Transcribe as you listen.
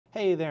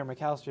Hey there,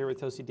 McAllister here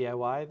with Toasty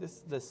DIY. This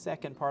is the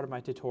second part of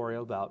my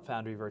tutorial about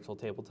Foundry Virtual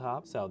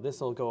Tabletop. So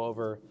this will go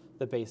over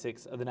the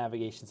basics of the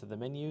navigations of the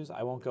menus.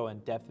 I won't go in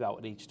depth about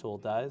what each tool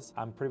does.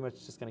 I'm pretty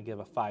much just gonna give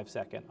a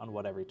 5-second on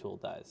what every tool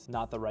does,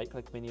 not the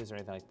right-click menus or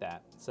anything like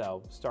that.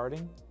 So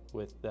starting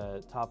with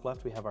the top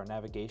left, we have our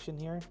navigation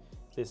here.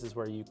 This is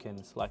where you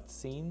can select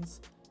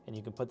scenes, and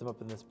you can put them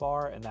up in this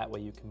bar, and that way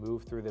you can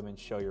move through them and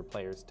show your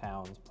players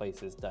towns,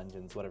 places,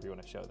 dungeons, whatever you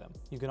want to show them.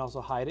 You can also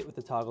hide it with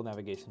the toggle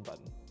navigation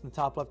button. In the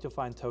top left, you'll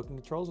find token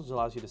controls, which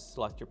allows you to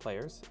select your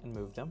players and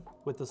move them.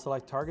 With the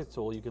select target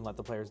tool, you can let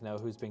the players know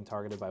who's being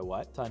targeted by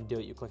what. To undo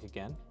it, you click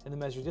again. And the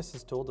measure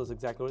distance tool does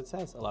exactly what it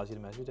says, allows you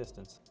to measure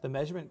distance. The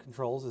measurement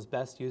controls is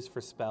best used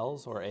for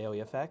spells or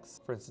AoE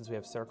effects. For instance, we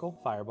have circle,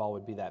 fireball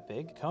would be that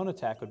big, cone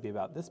attack would be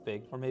about this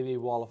big, or maybe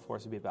wall of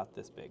force would be about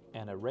this big,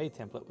 and a ray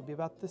template would be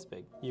about this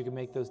big. You can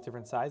make those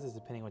different sizes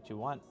depending what you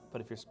want, but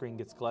if your screen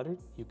gets cluttered,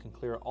 you can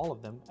clear all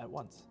of them at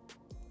once.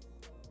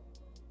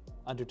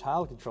 Under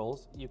tile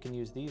controls, you can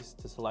use these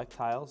to select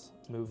tiles,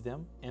 move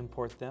them,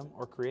 import them,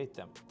 or create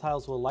them.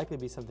 Tiles will likely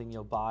be something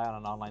you'll buy on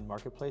an online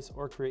marketplace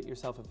or create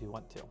yourself if you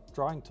want to.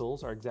 Drawing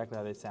tools are exactly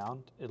how they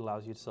sound. It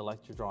allows you to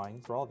select your drawing,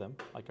 draw them,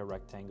 like a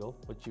rectangle,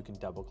 which you can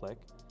double click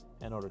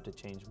in order to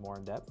change more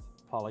in depth.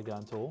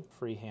 Polygon tool,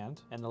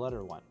 freehand, and the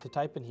letter one. To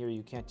type in here,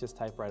 you can't just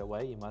type right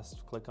away. You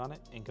must click on it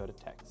and go to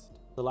text.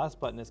 The last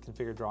button is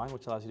configure drawing,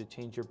 which allows you to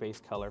change your base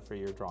color for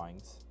your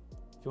drawings.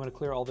 If you want to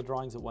clear all the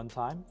drawings at one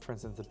time, for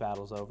instance, the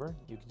battle's over,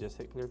 you can just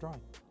hit clear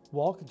drawing.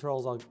 Wall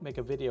controls, I'll make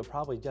a video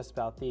probably just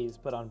about these,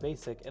 but on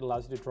basic, it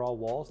allows you to draw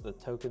walls so the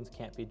tokens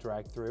can't be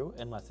dragged through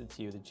unless it's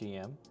you, the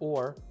GM,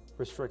 or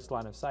restricts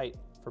line of sight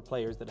for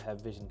players that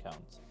have vision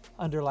cones.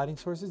 Under lighting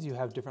sources, you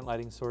have different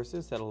lighting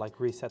sources that'll like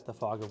reset the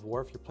fog of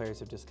war if your players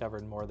have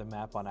discovered more of the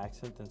map on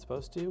accident than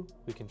supposed to.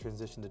 We can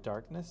transition to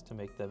darkness to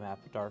make the map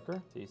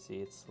darker. So you see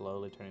it's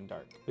slowly turning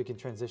dark. We can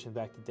transition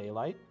back to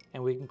daylight,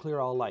 and we can clear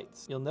all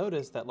lights. You'll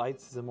notice that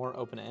lights is a more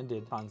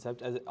open-ended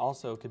concept, as it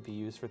also could be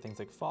used for things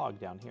like fog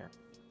down here.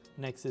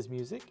 Next is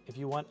music. If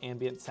you want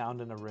ambient sound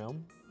in a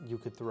room, you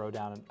could throw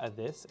down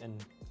this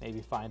and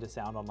maybe find a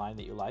sound online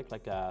that you like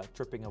a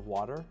dripping of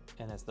water,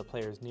 and as the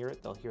players near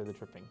it, they'll hear the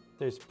dripping.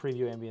 There's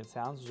preview ambient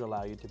sounds, which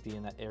allow you to be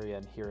in that area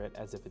and hear it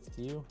as if it's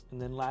to you.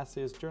 And then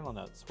lastly is journal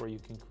notes, where you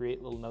can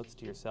create little notes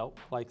to yourself,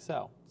 like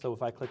so. So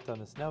if I clicked on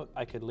this note,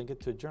 I could link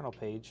it to a journal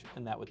page,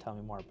 and that would tell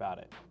me more about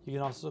it. You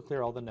can also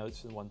clear all the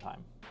notes in one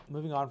time.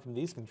 Moving on from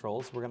these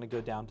controls, we're going to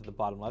go down to the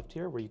bottom left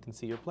here, where you can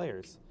see your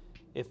players.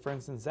 If, for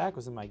instance, Zach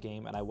was in my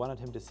game and I wanted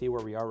him to see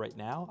where we are right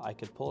now, I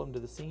could pull him to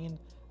the scene.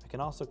 I can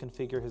also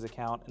configure his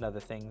account and other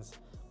things,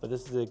 but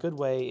this is a good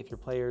way if your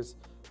players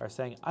are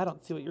saying, I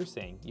don't see what you're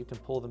saying, you can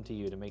pull them to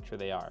you to make sure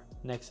they are.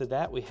 Next to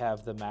that, we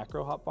have the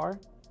macro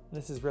hotbar.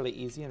 This is really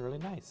easy and really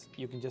nice.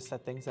 You can just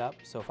set things up.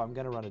 So if I'm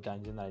gonna run a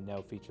dungeon that I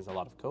know features a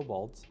lot of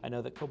kobolds, I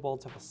know that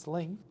kobolds have a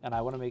sling, and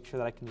I wanna make sure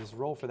that I can just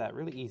roll for that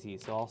really easy.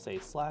 So I'll say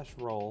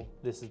 /roll.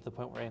 This is the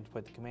point where I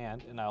input the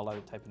command, and I'll let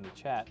it type in the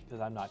chat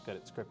because I'm not good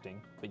at scripting,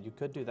 but you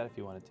could do that if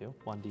you wanted to.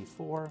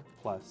 1d4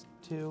 plus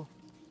 2,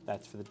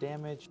 that's for the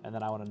damage. And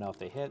then I wanna know if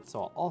they hit,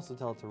 so I'll also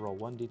tell it to roll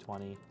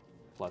 1d20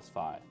 plus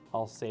 5.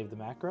 I'll save the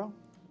macro.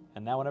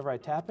 And now whenever I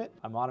tap it,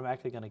 I'm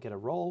automatically going to get a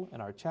roll in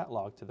our chat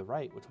log to the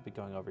right, which we'll be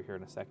going over here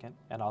in a second.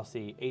 And I'll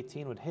see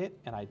 18 would hit,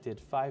 and I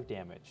did 5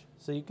 damage.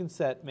 So you can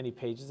set many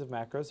pages of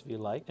macros if you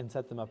like, and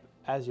set them up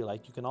as you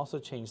like. You can also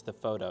change the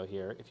photo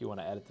here if you want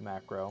to edit the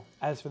macro.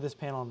 As for this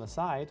panel on the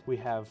side, we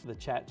have the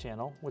chat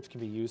channel, which can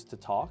be used to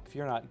talk. If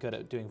you're not good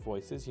at doing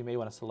voices, you may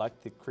want to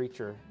select the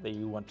creature that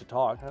you want to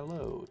talk.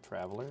 Hello,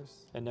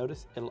 travelers. And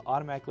notice it'll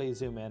automatically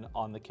zoom in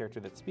on the character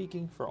that's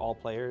speaking for all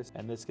players,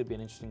 and this could be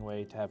an interesting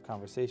way to have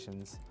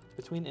conversations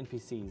between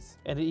NPCs.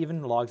 And it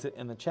even logs it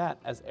in the chat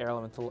as Air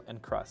Elemental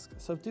and Krusk.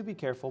 So do be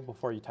careful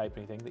before you type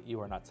anything that you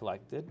are not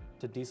selected.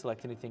 To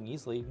deselect anything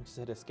easily, you can just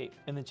hit escape.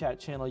 In the chat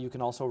channel, you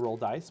can also roll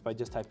dice by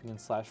just typing in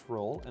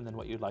 /roll and then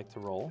what you'd like to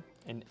roll,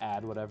 and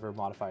add whatever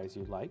modifiers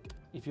you'd like.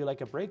 If you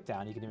like a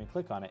breakdown, you can even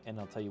click on it and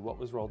it'll tell you what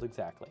was rolled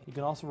exactly. You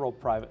can also roll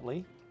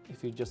privately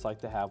if you'd just like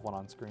to have one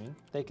on screen.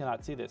 They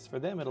cannot see this. For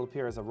them, it'll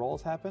appear as a roll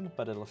has happened,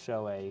 but it'll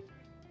show a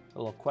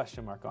little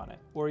question mark on it.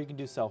 Or you can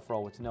do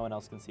self-roll, which no one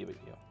else can see but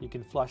you. You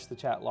can flush the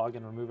chat log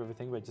and remove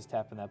everything by just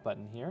tapping that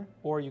button here.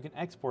 Or you can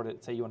export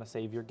it, say you want to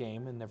save your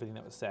game and everything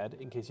that was said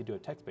in case you do a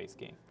text-based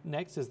game.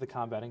 Next is the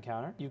combat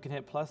encounter. You can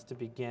hit plus to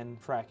begin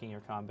tracking your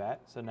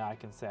combat. So now I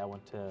can say I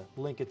want to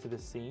link it to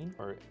this scene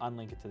or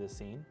unlink it to this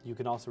scene. You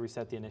can also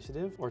reset the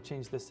initiative or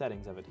change the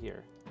settings of it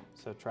here.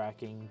 So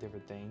tracking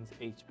different things,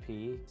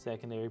 HP,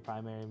 secondary,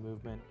 primary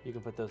movement, you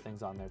can put those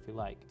things on there if you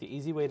like. The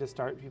easy way to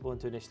start people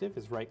into initiative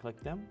is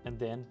right-click them and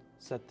then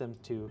set them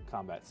to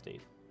combat state.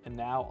 And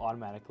now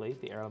automatically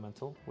the Air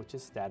Elemental, which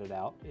is statted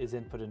out, is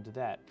input into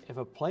that. If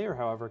a player,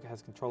 however,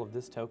 has control of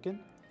this token,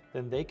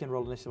 then they can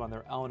roll initiative on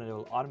their own and it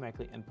will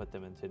automatically input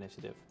them into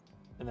initiative.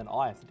 And then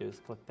all I have to do is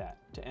click that.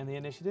 To end the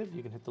initiative,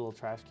 you can hit the little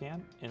trash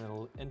can and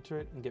it'll enter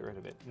it and get rid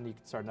of it. And you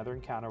can start another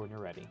encounter when you're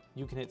ready.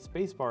 You can hit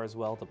spacebar as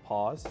well to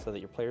pause so that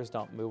your players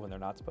don't move when they're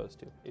not supposed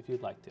to, if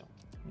you'd like to.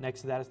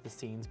 Next to that is the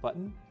scenes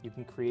button. You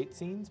can create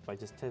scenes by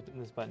just tapping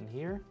this button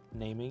here,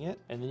 naming it,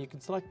 and then you can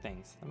select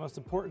things. The most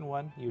important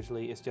one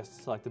usually is just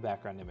to select the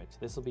background image.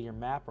 This will be your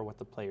map or what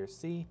the players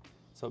see,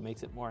 so it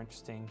makes it more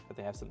interesting that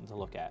they have something to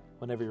look at.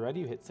 Whenever you're ready,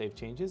 you hit Save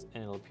Changes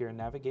and it'll appear in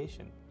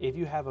navigation. If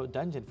you have a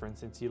dungeon, for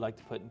instance, you'd like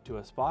to put into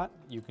a spot,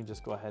 you can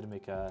just go ahead and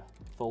make a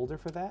folder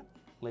for that,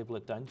 label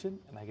it Dungeon,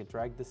 and I can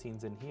drag the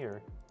scenes in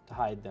here to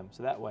hide them,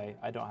 so that way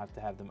I don't have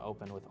to have them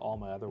open with all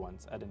my other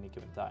ones at any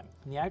given time.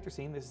 In the actor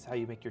scene, this is how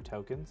you make your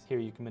tokens. Here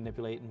you can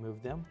manipulate and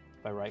move them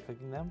by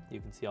right-clicking them.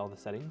 You can see all the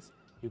settings.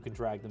 You can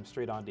drag them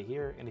straight onto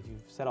here, and if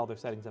you've set all their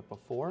settings up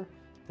before,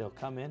 they'll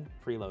come in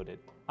preloaded.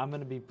 I'm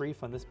going to be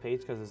brief on this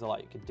page because there's a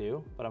lot you could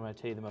do, but I'm going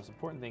to tell you the most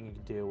important thing you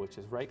can do, which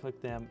is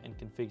right-click them and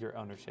configure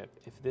ownership.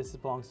 If this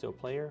belongs to a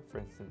player, for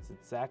instance,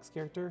 it's Zach's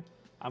character,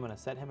 I'm going to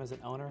set him as an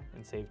owner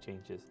and save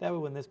changes. That way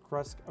when this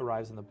crust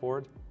arrives on the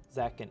board,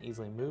 Zach can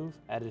easily move,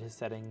 edit his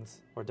settings,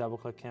 or double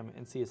click him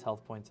and see his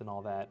health points and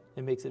all that.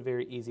 It makes it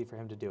very easy for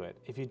him to do it.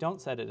 If you don't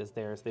set it as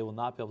theirs, they will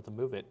not be able to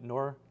move it,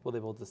 nor will they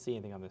be able to see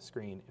anything on the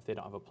screen if they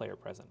don't have a player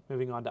present.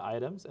 Moving on to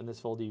items, in this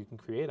folder you can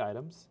create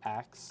items,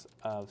 acts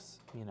of,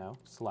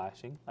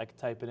 slashing. I can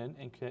type it in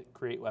and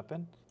create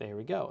weapon. There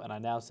we go. And I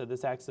now said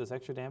this axe does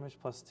extra damage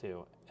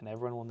 +2. And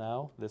everyone will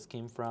know this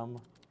came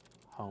from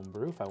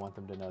Homebrew if I want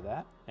them to know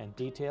that. And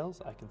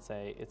details, I can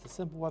say it's a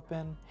simple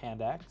weapon,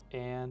 hand axe,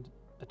 and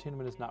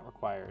attunement is not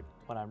required.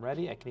 When I'm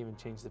ready, I can even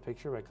change the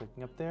picture by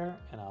clicking up there,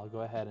 and I'll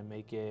go ahead and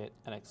make it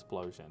an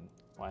explosion.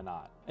 Why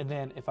not? And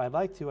then if I'd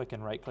like to, I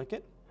can right click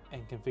it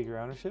and configure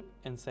ownership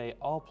and say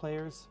all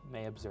players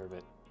may observe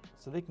it.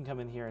 So they can come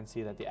in here and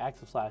see that the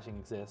axe of slashing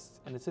exists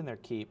and it's in their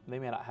keep. They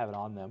may not have it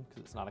on them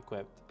because it's not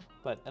equipped,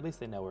 but at least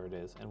they know where it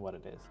is and what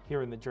it is.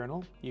 Here in the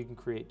journal, you can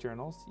create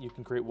journals. You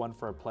can create one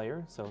for a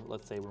player. So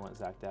let's say we want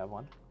Zach to have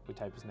one. We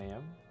type his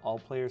name. All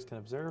players can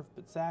observe,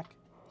 but Zach,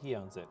 he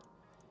owns it.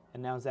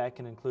 And now Zach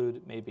can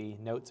include maybe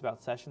notes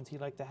about sessions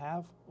he'd like to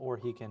have, or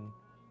he can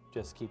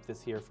just keep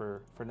this here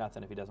for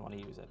nothing if he doesn't want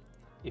to use it.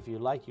 If you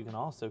like, you can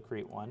also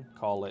create one,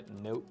 call it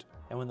Note.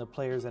 And when the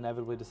players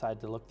inevitably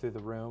decide to look through the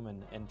room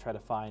and try to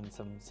find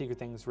some secret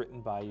things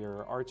written by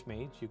your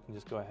Archmage, you can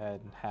just go ahead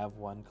and have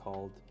one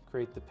called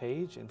Create the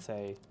Page and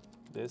say,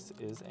 this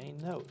is a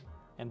note.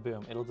 And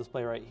boom, it'll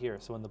display right here.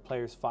 So when the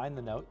players find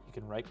the note, you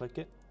can right click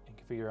it and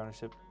configure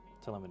ownership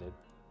to limited.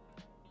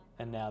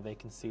 And now they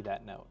can see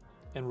that note.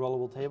 In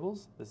rollable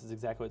tables, this is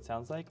exactly what it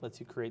sounds like. Lets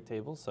you create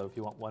tables. So if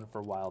you want one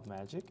for wild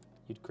magic,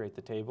 you'd create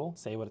the table,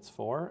 say what it's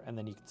for, and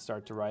then you can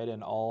start to write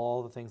in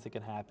all the things that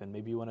can happen.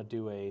 Maybe you want to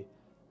do a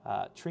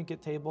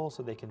trinket table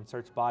so they can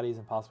search bodies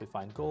and possibly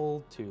find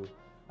gold, to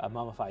a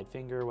mummified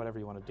finger, whatever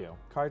you want to do.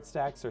 Card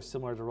stacks are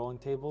similar to rolling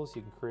tables.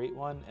 You can create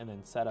one and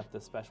then set up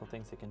the special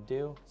things it can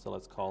do. So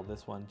let's call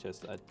this one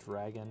just a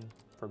dragon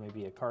for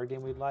maybe a card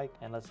game we'd like.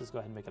 And let's just go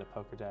ahead and make it a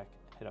poker deck.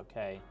 Hit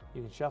OK.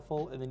 You can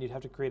shuffle and then you'd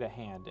have to create a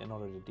hand in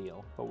order to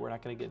deal, but we're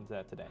not going to get into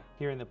that today.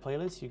 Here in the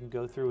playlist, you can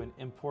go through and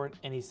import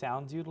any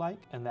sounds you'd like,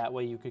 and that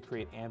way you could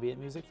create ambient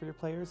music for your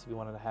players if you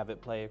wanted to have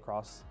it play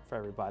across for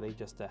everybody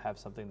just to have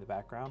something in the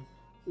background.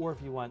 Or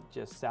if you want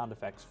just sound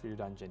effects for your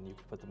dungeon, you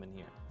can put them in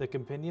here. The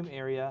compendium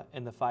area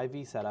in the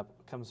 5e setup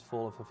comes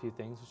full of a few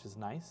things, which is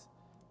nice.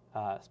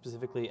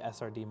 Specifically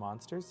SRD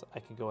monsters. I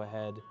can go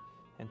ahead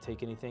and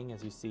take anything.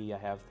 As you see, I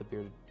have the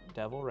bearded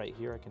devil right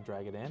here. I can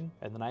drag it in.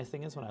 And the nice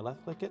thing is when I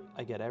left click it,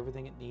 I get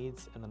everything it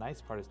needs. And the nice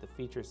part is the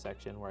features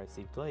section where I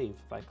see glaive.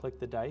 If I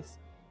click the dice,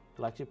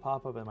 it'll actually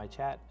pop up in my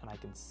chat and I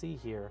can see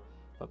here,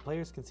 but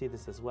players can see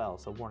this as well.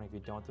 So warning, if you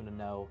don't want them to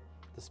know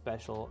the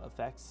special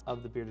effects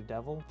of the bearded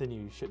devil, then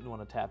you shouldn't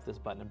want to tap this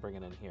button and bring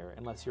it in here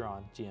unless you're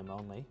on GM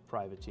only,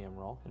 private GM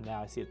role. And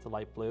now I see it's a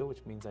light blue,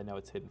 which means I know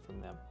it's hidden from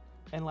them.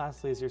 And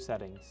lastly is your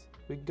settings.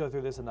 We can go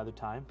through this another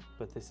time,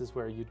 but this is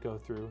where you'd go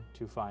through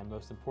to find,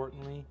 most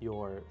importantly,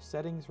 your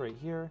settings right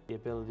here, the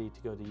ability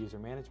to go to user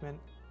management,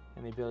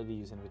 and the ability to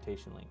use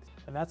invitation links.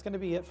 And that's going to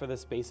be it for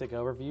this basic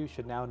overview. You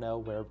should now know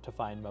where to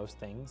find most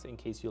things. In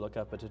case you look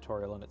up a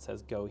tutorial and it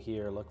says go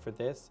here, look for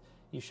this,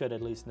 you should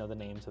at least know the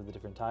names of the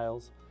different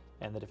tiles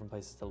and the different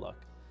places to look.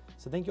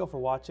 So thank you all for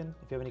watching.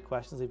 If you have any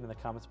questions, leave them in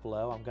the comments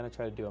below. I'm going to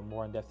try to do a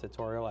more in-depth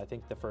tutorial. I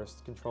think the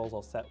first controls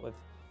I'll set with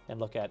and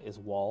look at is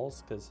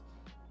walls, because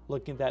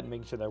looking at that and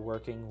making sure they're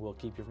working will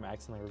keep you from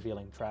accidentally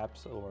revealing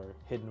traps or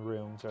hidden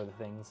rooms or other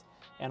things,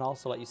 and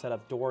also let you set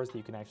up doors that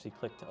you can actually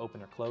click to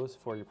open or close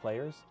for your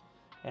players,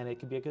 and it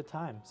can be a good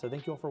time. So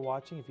thank you all for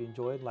watching. If you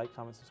enjoyed, like,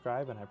 comment,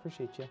 subscribe, and I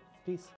appreciate you. Peace.